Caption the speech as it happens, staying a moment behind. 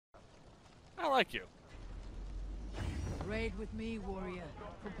I like you. Raid with me, warrior,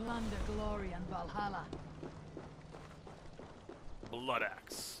 for plunder, glory, and Valhalla. Blood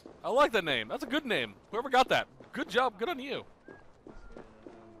Axe. I like that name. That's a good name. Whoever got that, good job. Good on you.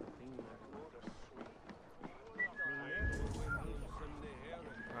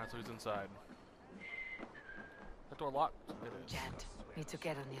 Alright, so he's inside. That door locked? It is. Jet, need to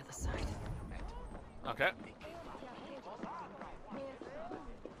get on the other side. Okay.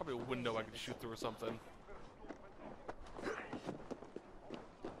 Probably a window I could shoot through or something.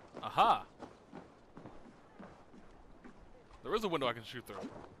 Aha! There is a window I can shoot through.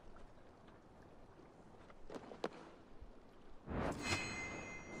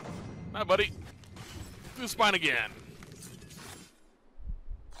 Hi, buddy. Through the spine again.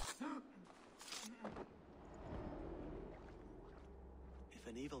 If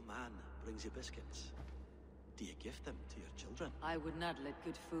an evil man brings you biscuits, do you give them to your children? I would not let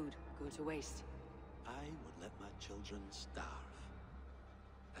good food go to waste. I would let my children starve.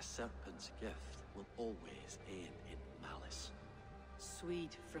 A serpent's gift will always end in malice.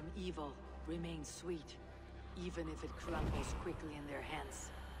 Sweet from evil remains sweet, even if it crumbles quickly in their hands.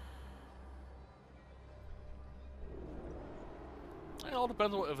 It all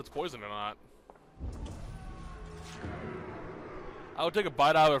depends on if it's poisoned or not. I would take a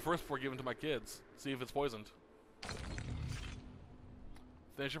bite out of it first before giving it to my kids. See if it's poisoned.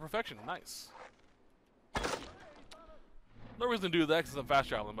 Finish your perfection. Nice. No reason to do that because I'm fast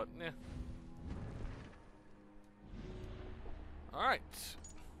traveling, but yeah. Alright.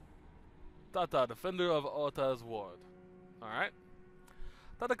 Tata, defender of Ota's ward. Alright.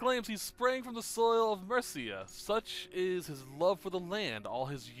 Tata claims he sprang from the soil of Mercia. Such is his love for the land. All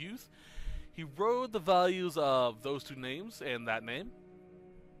his youth, he rode the values of those two names and that name.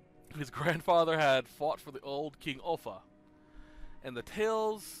 His grandfather had fought for the old King Offa, and the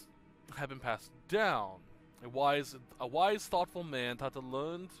tales have been passed down. A wise, thoughtful man, Tata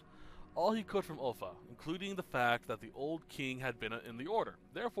learned all he could from Offa, including the fact that the old king had been in the order.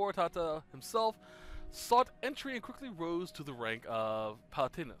 Therefore, Tata himself sought entry and quickly rose to the rank of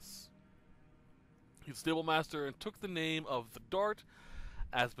Palatinus. He was stable master and took the name of the Dart,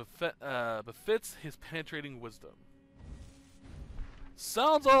 as befits his penetrating wisdom.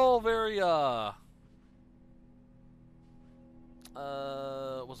 Sounds all very, what's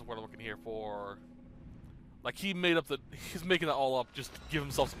the word I'm looking here for? Like he's making that all up just to give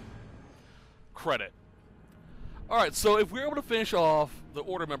himself some credit. Alright, so if we're able to finish off the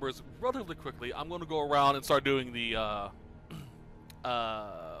order members relatively quickly, I'm going to go around and start doing the,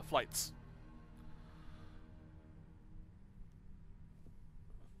 flights.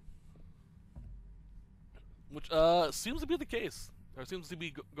 Which, seems to be the case. Or seems to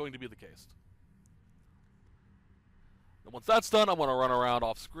be going to be the case. And once that's done, I want to run around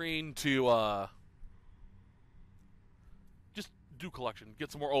off screen to, just do collection. Get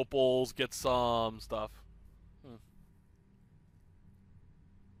some more opals, get some stuff.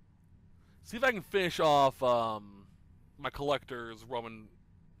 See if I can finish off, my collector's Roman,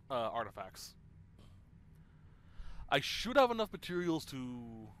 artifacts. I should have enough materials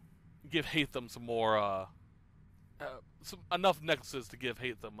to give Hatham some more, enough necklaces to give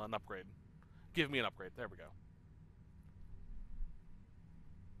Hatham an upgrade. Give me an upgrade. There we go.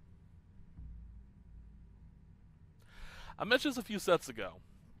 I mentioned this a few sets ago.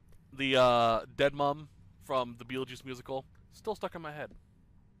 The dead mum from the Beetlejuice musical still stuck in my head.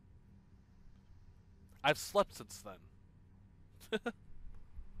 I've slept since then.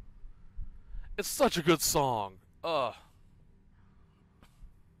 It's such a good song. Ugh.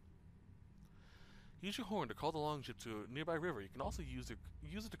 Use your horn to call the longship to a nearby river. You can also use it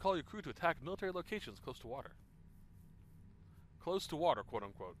to call your crew to attack military locations close to water. Close to water, quote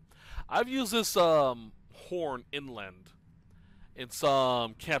unquote. I've used this horn inland in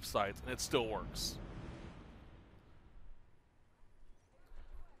some campsites, and it still works.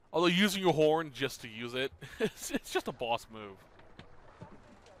 Although using your horn just to use it, it's just a boss move.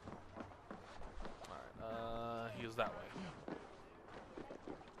 Alright, he is that way.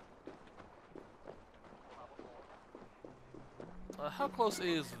 How close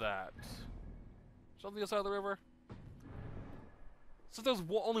is that? Is that on the other side of the river? Since there's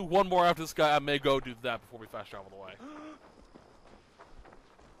only one more after this guy, I may go do that before we fast travel away.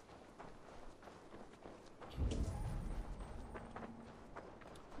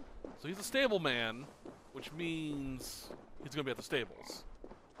 So he's a stable man, which means he's going to be at the stables.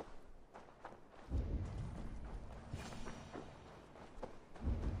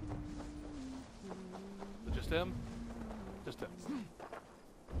 Is it just him? Just him.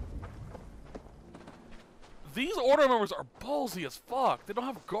 These order members are ballsy as fuck. They don't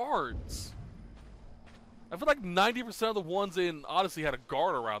have guards. I feel like 90% of the ones in Odyssey had a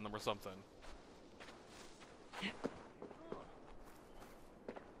guard around them or something.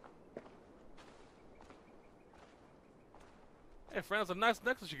 Hey, friend, that's a nice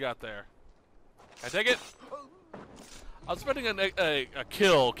necklace you got there. Can I take it? I was expecting a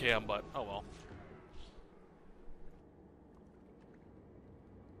kill cam, but oh well.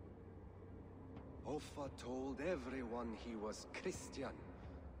 Offa told everyone he was Christian.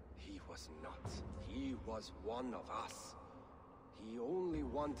 He was not. He was one of us. He only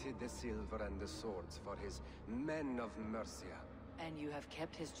wanted the silver and the swords for his men of Mercia. And you have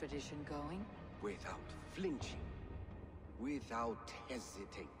kept his tradition going? Without flinching. Without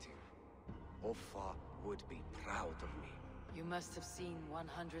hesitating. Offa would be proud of me. You must have seen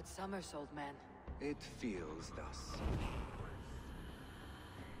 100 summers, old man. It feels thus.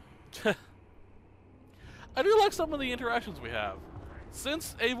 I do like some of the interactions we have.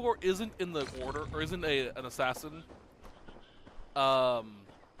 Since Eivor isn't in the order, or isn't an assassin,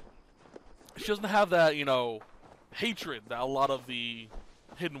 she doesn't have that, you know, hatred that a lot of the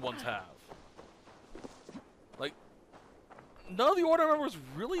hidden ones have. Like, none of the order members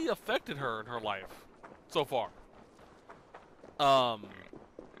really affected her in her life so far. The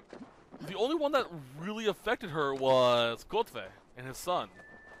only one that really affected her was Kotve and his son.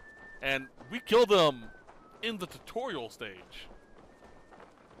 And we killed them in the tutorial stage.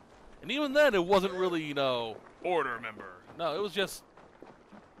 And even then, it wasn't really, you know, order member. No, it was just,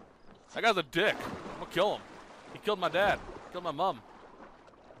 that guy's a dick. I'm gonna kill him. He killed my dad. Killed my mom.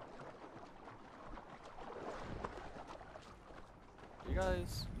 You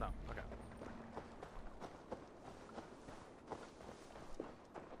guys? No. Okay.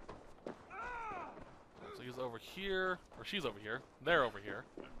 So he's over here, or she's over here. They're over here.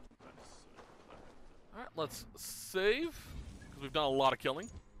 Alright, let's save, because we've done a lot of killing.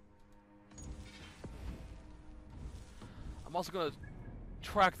 I'm also going to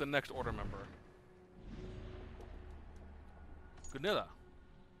track the next order member. Gunilla.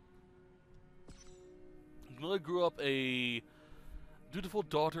 Gunilla grew up a dutiful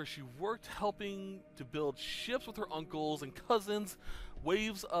daughter. She worked helping to build ships with her uncles and cousins.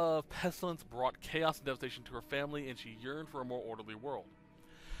 Waves of pestilence brought chaos and devastation to her family, and she yearned for a more orderly world.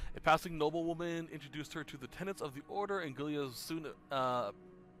 A passing noblewoman introduced her to the tenets of the order, and Gilia was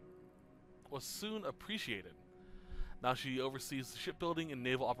soon appreciated. Now she oversees the shipbuilding and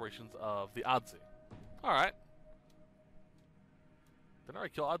naval operations of the Adzi. Alright. Did I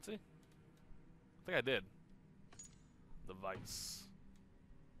already kill Adzi? I think I did. The Vice.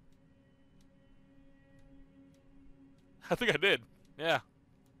 I think I did. Yeah.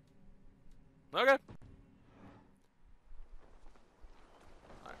 Okay.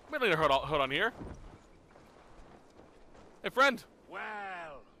 We don't need to hold on here. Hey, friend.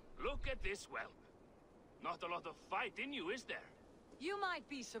 Well, look at this whelp. Not a lot of fight in you, is there? You might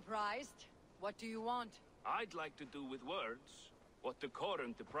be surprised. What do you want? I'd like to do with words what the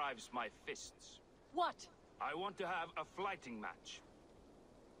Coran deprives my fists. What? I want to have a flyting match.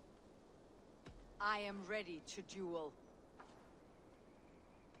 I am ready to duel.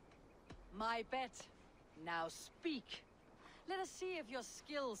 My bet. Now speak. Let us see if your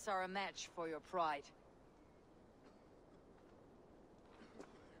skills are a match for your pride.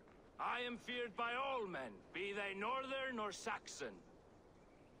 I am feared by all men, be they northern or Saxon.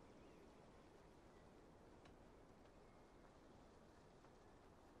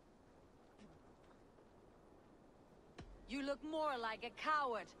 You look more like a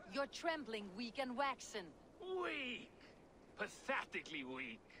coward. You're trembling, weak and waxen. Weak! Pathetically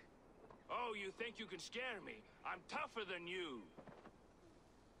weak. Oh, you think you can scare me? I'm tougher than you.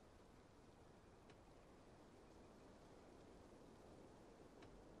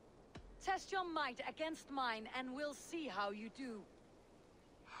 Test your might against mine, and we'll see how you do.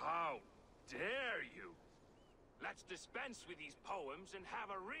 How dare you? Let's dispense with these poems and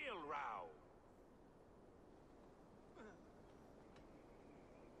have a real row.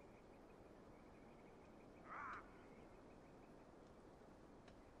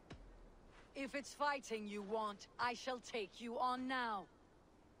 If it's fighting you want, I shall take you on now.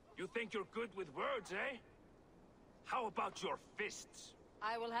 You think you're good with words, eh? How about your fists?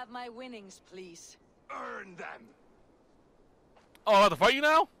 I will have my winnings, please. Earn them! Oh, I have to fight you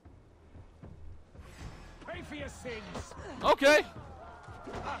now? Pay for your sins! Okay.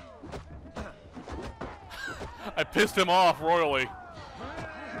 I pissed him off royally.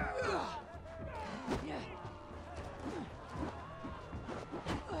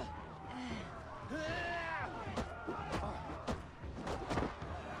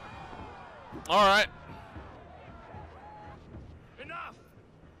 All right. Enough!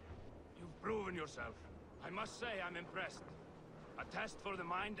 You've proven yourself. I must say I'm impressed. A test for the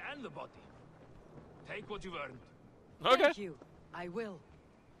mind and the body. Take what you've earned. Okay. Thank you. I will.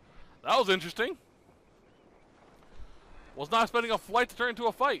 That was interesting. Was not expecting a flight to turn into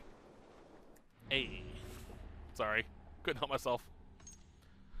a fight. Hey. Sorry. Couldn't help myself.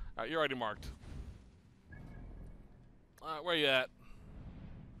 Alright, you're already marked. Alright, where you at?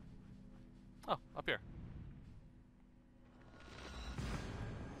 Oh, up here.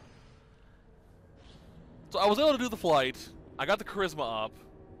 So I was able to do the flight. I got the charisma up.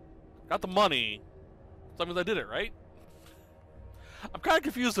 Got the money. So that means I did it, right? I'm kind of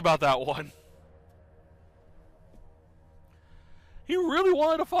confused about that one. He really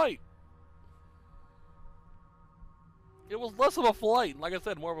wanted to fight. It was less of a flight. Like I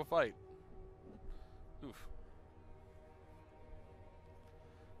said, more of a fight. Oof.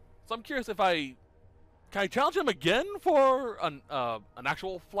 So I'm curious if can I challenge him again for an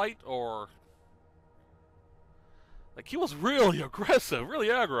actual flight, or like he was really aggressive, really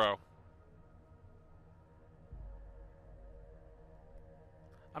aggro.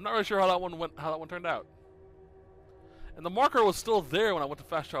 I'm not really sure how that one turned out. And the marker was still there when I went to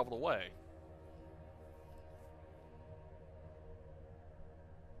fast travel away.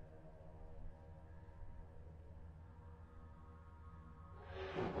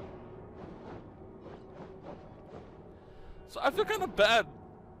 So I feel kind of bad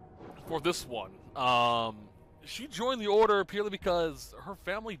for this one. She joined the order purely because her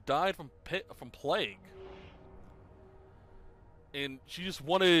family died from plague, and she just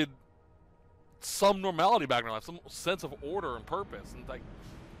wanted some normality back in her life, some sense of order and purpose, and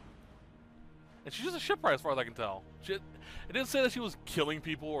she's just a shipwright as far as I can tell. It didn't say that she was killing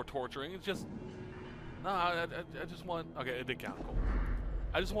people or torturing. It's just, I just want. Okay, it did count. Cool.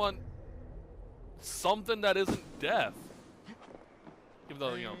 I just want something that isn't death. Even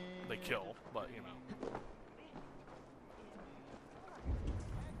though, you know, they kill, but, you know.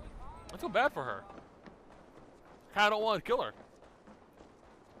 I feel bad for her. Kinda don't want to kill her.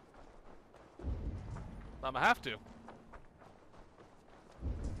 I'm gonna have to.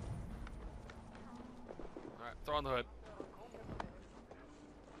 Alright, throw on the hood.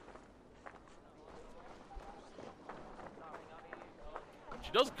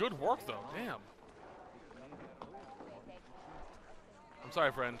 She does good work, though. Damn. I'm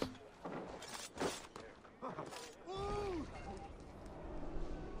sorry, friend.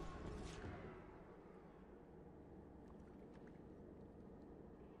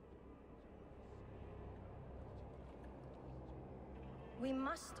 We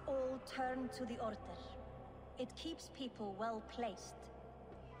must all turn to the Order. It keeps people well placed.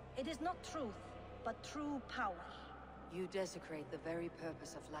 It is not truth, but true power. You desecrate the very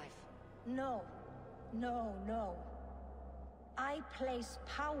purpose of life. No, no, no. I place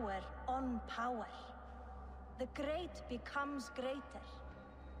power on power. The great becomes greater.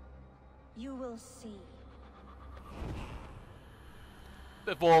 You will see.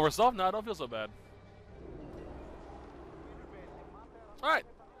 Bit full of herself. No, I don't feel so bad. Alright.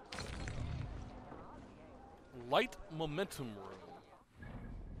 Light momentum room.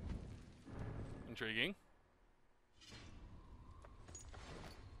 Intriguing.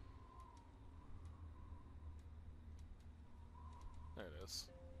 There it is.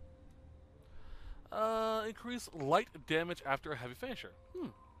 Increase light damage after a heavy finisher.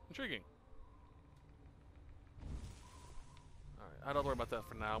 Intriguing. Alright, I don't worry about that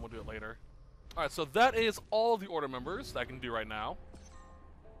for now. We'll do it later. Alright, so that is all the Order members that I can do right now.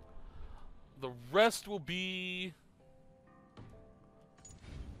 The rest will be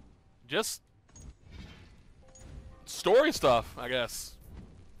just story stuff, I guess.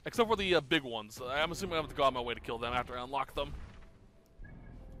 Except for the big ones. I'm assuming I have to go out of my way to kill them after I unlock them.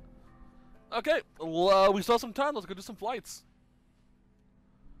 Okay, well, we still have some time. Let's go do some flights.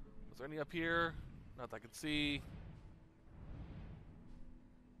 Is there any up here? Not that I can see.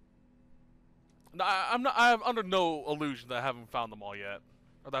 No, I'm under no illusion that I haven't found them all yet,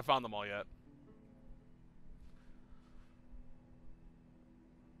 or that I found them all yet.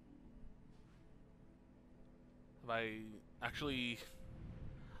 Have I actually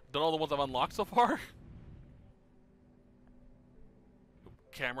done all the ones I've unlocked so far?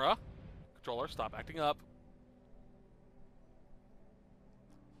 Camera, controller, stop acting up.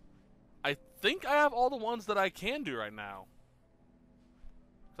 I think I have all the ones that I can do right now.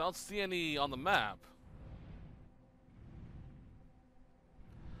 I don't see any on the map.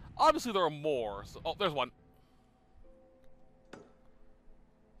 Obviously there are more. So, oh, there's one.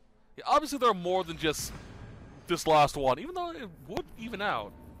 Yeah, obviously there are more than just this last one, even though it would even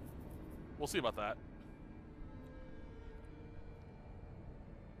out. We'll see about that.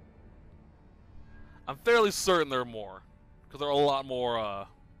 I'm fairly certain there are more, because there are a lot more,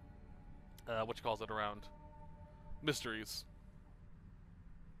 what you calls it around, mysteries.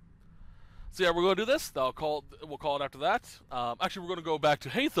 So yeah, we're going to do this. We'll call it after that. Actually, we're going to go back to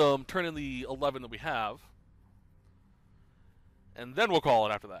Hatham, turn in the 11 that we have, and then we'll call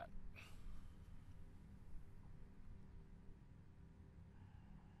it after that.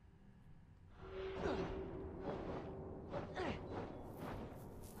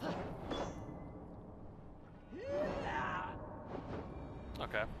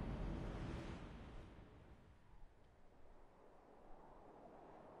 Okay.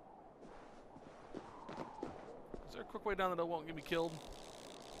 Is there a quick way down that won't get me killed?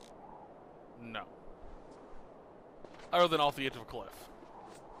 No. Other than off the edge of a cliff.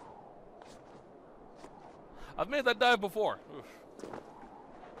 I've made that dive before. Oof.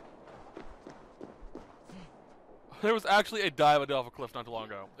 There was actually a dive I did off a cliff not too long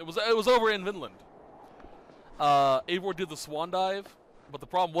ago. It was over in Vinland. Eivor did the swan dive, but the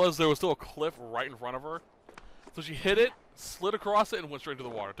problem was there was still a cliff right in front of her. So she hit it, slid across it, and went straight into the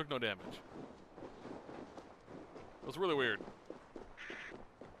water. Took no damage. It was really weird.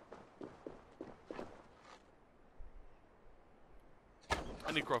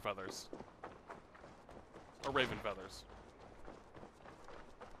 I need crow feathers. Or raven feathers.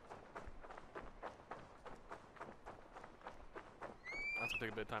 That's gonna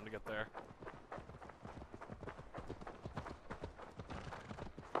take a bit of time to get there.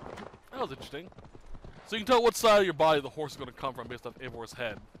 That was interesting. So you can tell what side of your body the horse is going to come from based off Eivor's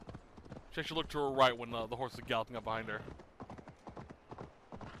head. She actually looked to her right when the horse is galloping up behind her.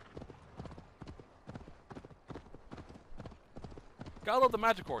 Gotta love the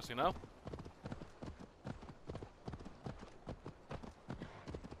magic horse, you know?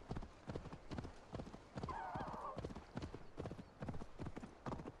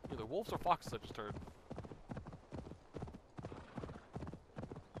 Either wolves or foxes, I just heard.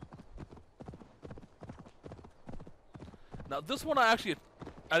 Now this one I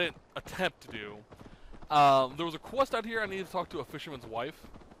didn't attempt to do. There was a quest out here I needed to talk to a fisherman's wife.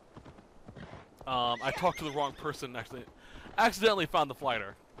 I talked to the wrong person, actually. Accidentally found the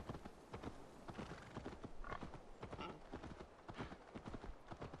flighter.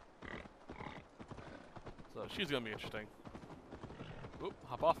 So she's gonna be interesting. Oop,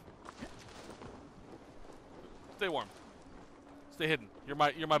 hop off. Stay warm. Stay hidden. You're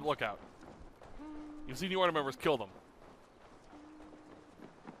my lookout. You've seen the order members, kill them.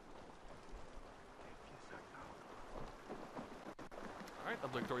 Alright,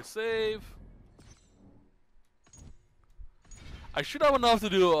 obligatory save. I should have enough to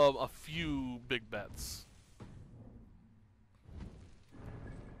do a few big bets.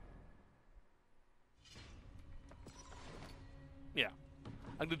 Yeah,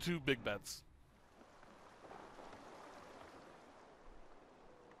 I did 2 big bets.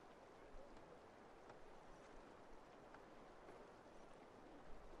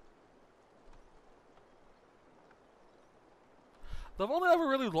 I've only ever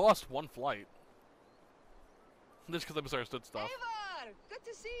really lost 1 flight. Just because I misunderstood stuff. Eivor! Good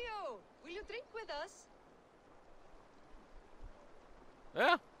to see you! Will you drink with us?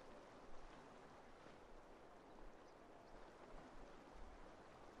 Yeah.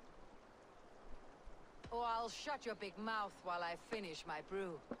 Oh, I'll shut your big mouth while I finish my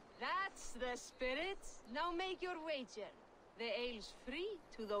brew. That's the spirit. Now make your wager. The ale's free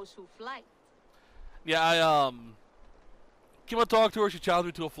to those who fly. Yeah, I came out to talk to her. She challenged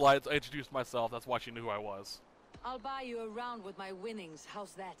me to a flight. So I introduced myself. That's why she knew who I was. I'll buy you a round with my winnings.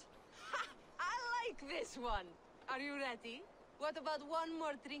 How's that? Ha! I like this one. Are you ready? What about one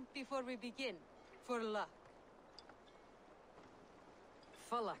more drink before we begin? For luck.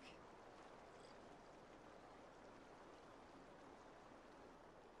 For luck.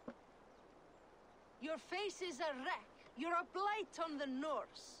 Your face is a wreck. You're a blight on the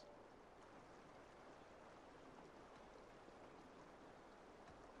Norse.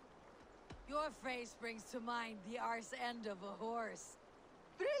 Your face brings to mind the arse end of a horse.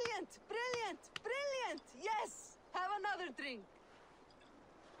 Brilliant! Brilliant! Brilliant! Yes! Have another drink.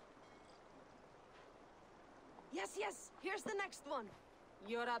 Yes, yes! Here's the next one.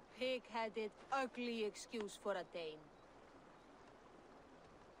 You're a pig-headed, ugly excuse for a Dane.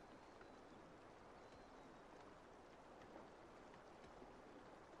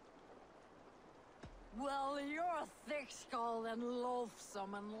 Well, you're thick-skulled and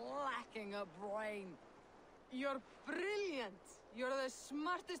loathsome and lacking a brain. You're brilliant! You're the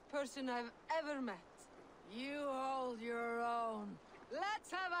smartest person I've ever met. You hold your own. Let's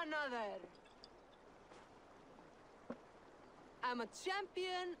have another! I'm a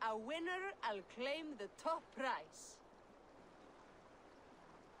champion, a winner, I'll claim the top prize.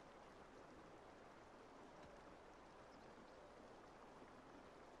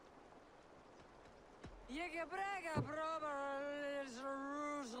 Yigabraga, brother,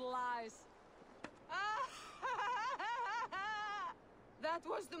 is lies. That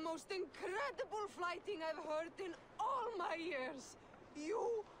was the most incredible flyting I've heard in all my years.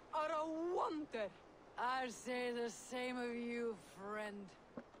 You are a wonder. I say the same of you, friend.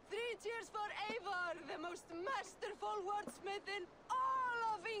 3 cheers for Eivor, the most masterful wordsmith in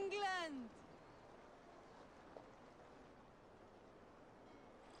all of England.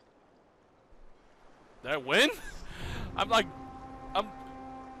 Did I win? I'm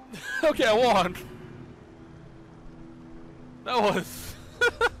okay, I won. That was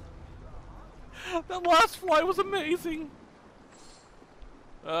that last flight was amazing.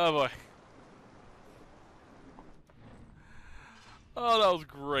 Oh boy. Oh, that was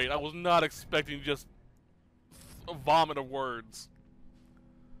great. I was not expecting just a vomit of words.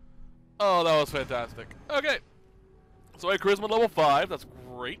 Oh, that was fantastic. Okay. So I charisma level 5. That's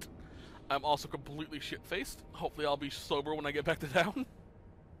great. I'm also completely shit-faced. Hopefully I'll be sober when I get back to town.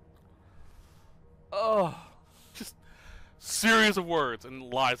 Oh, just series of words and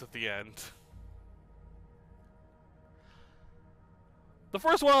lies at the end. The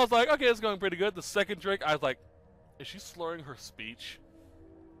first one I was like, okay, it's going pretty good. The second drink, I was like, is she slurring her speech?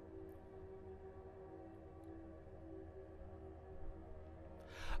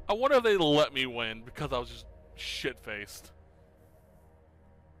 I wonder if they let me win because I was just shit-faced.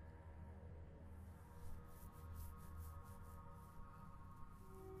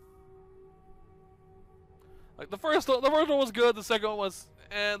 Like the first one was good, the second one was,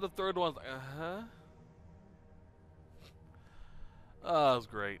 and the third one's like, Oh, that was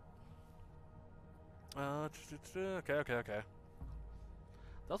great. Okay.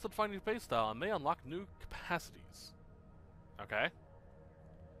 That's define new play style and may unlock new capacities. Okay.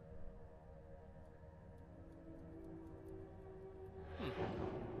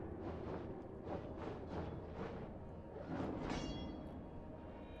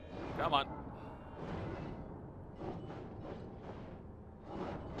 Come on.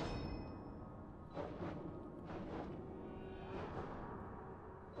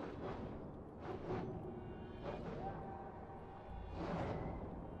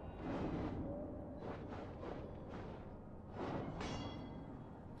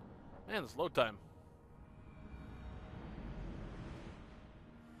 Man, this load time.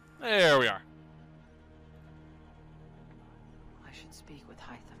 There we are. I should speak with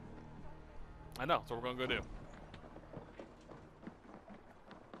Hytham. I know, that's what we're gonna go do.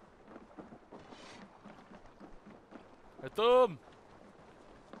 Hytham!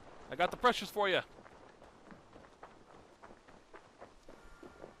 I got the precious for you.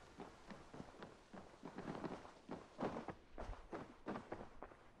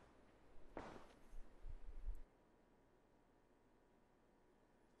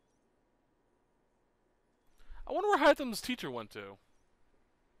 I wonder where Hytham's teacher went to.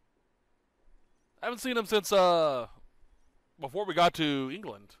 I haven't seen him since, before we got to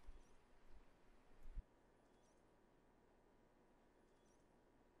England.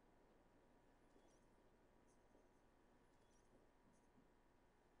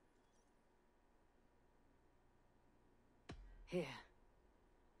 Here.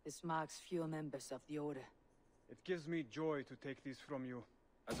 This marks few members of the Order. It gives me joy to take these from you.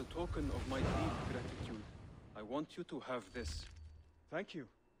 As a token of my deep gratitude, I want you to have this. Thank you.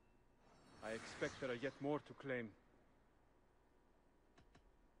 I expect there are yet more to claim.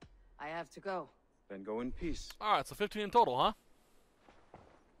 I have to go. Then go in peace. Alright, so 15 in total, huh?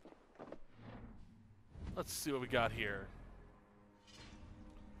 Let's see what we got here.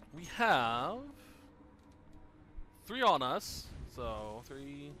 We have 3 on us. So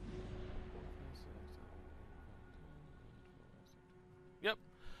 3. Yep.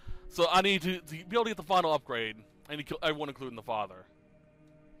 So I need to be able to get the final upgrade. I need to kill everyone, including the father.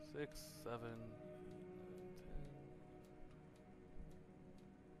 6, 7, 10.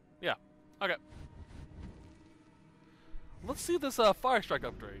 Yeah. Okay. Let's see this fire strike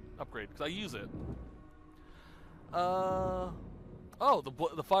upgrade because I use it. Oh,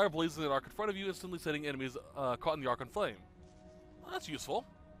 the fire blazes in the arc in front of you, instantly setting enemies caught in the arc on flame. Well, that's useful.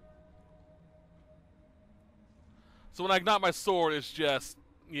 So when I ignite my sword, it's just,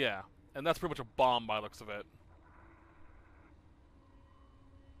 yeah. And that's pretty much a bomb by the looks of it.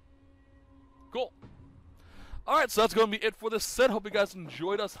 Cool. Alright, so that's going to be it for this set. Hope you guys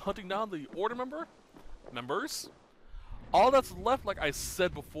enjoyed us hunting down the Order members. All that's left, like I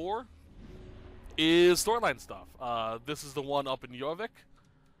said before, is storyline stuff. This is the one up in Jorvik.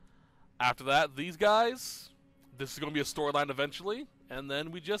 After that, these guys. This is going to be a storyline eventually, and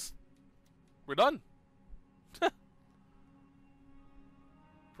then we're done.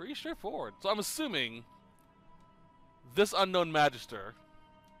 Pretty straightforward. So I'm assuming this unknown Magister,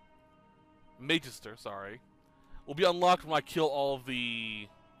 sorry, will be unlocked when I kill all of the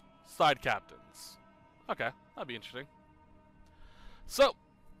side captains. Okay, that'd be interesting. So,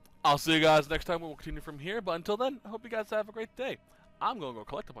 I'll see you guys next time when we'll continue from here, but until then, I hope you guys have a great day. I'm going to go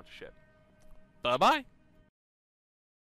collect a bunch of shit. Bye-bye.